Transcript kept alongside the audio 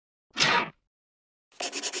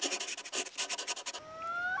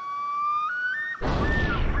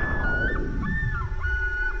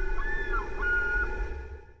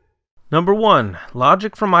Number 1.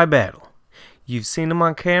 Logic from iBattle. You've seen him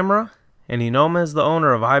on camera, and you know him as the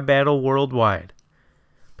owner of iBattle Worldwide.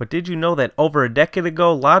 But did you know that over a decade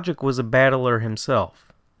ago, Logic was a battler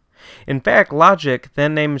himself? In fact, Logic,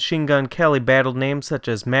 then named Machine Gun Kelly, battled names such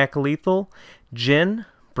as Mac Lethal, Jin,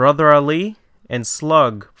 Brother Ali, and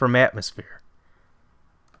Slug from Atmosphere.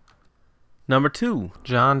 Number 2.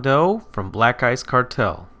 John Doe from Black Ice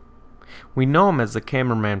Cartel. We know him as the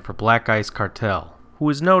cameraman for Black Ice Cartel, who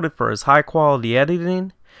is noted for his high-quality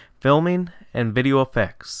editing, filming, and video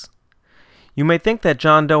effects. You may think that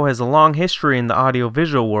John Doe has a long history in the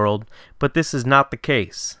audiovisual world, but this is not the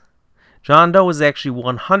case. John Doe is actually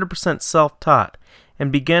 100% self-taught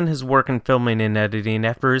and began his work in filming and editing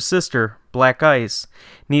after his sister, Black Ice,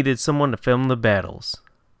 needed someone to film the battles.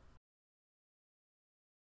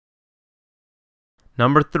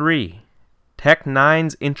 Number 3.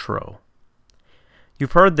 Tech-9's intro.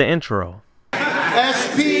 You've heard the intro.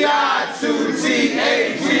 S-P-I-2-T-A-G-E,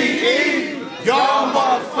 y'all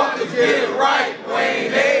motherfuckers get it right,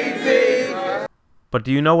 Wayne David. But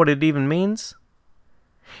do you know what it even means?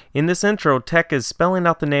 In this intro, Tech is spelling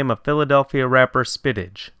out the name of Philadelphia rapper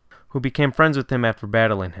Spittage, who became friends with him after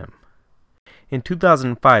battling him. In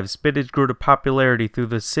 2005, Spittage grew to popularity through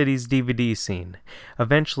the city's DVD scene,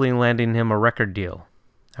 eventually landing him a record deal.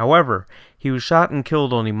 However, he was shot and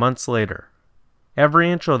killed only months later.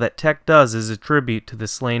 Every intro that Tech does is a tribute to the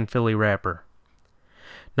slain Philly rapper.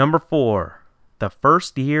 Number 4. The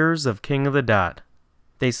first years of King of the Dot.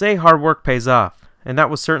 They say hard work pays off, and that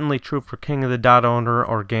was certainly true for King of the Dot owner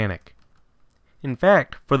Organic. In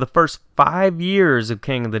fact, for the first 5 years of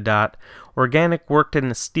King of the Dot, Organic worked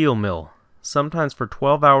in a steel mill, sometimes for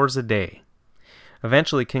 12 hours a day.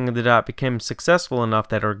 Eventually, King of the Dot became successful enough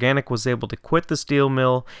that Organic was able to quit the steel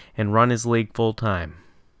mill and run his league full-time.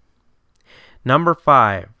 Number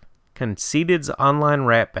 5. Conceited's online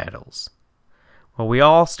rap battles. Well, we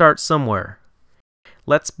all start somewhere.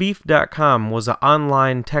 Let'sBeef.com was an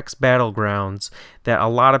online text battlegrounds that a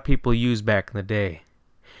lot of people used back in the day.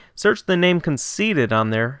 Search the name Conceited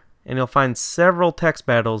on there, and you'll find several text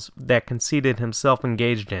battles that Conceited himself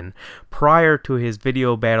engaged in prior to his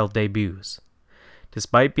video battle debuts.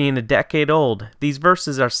 Despite being a decade old, these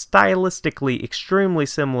verses are stylistically extremely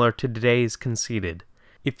similar to today's Conceited.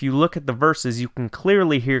 If you look at the verses, you can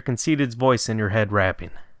clearly hear Conceited's voice in your head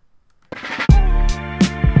rapping.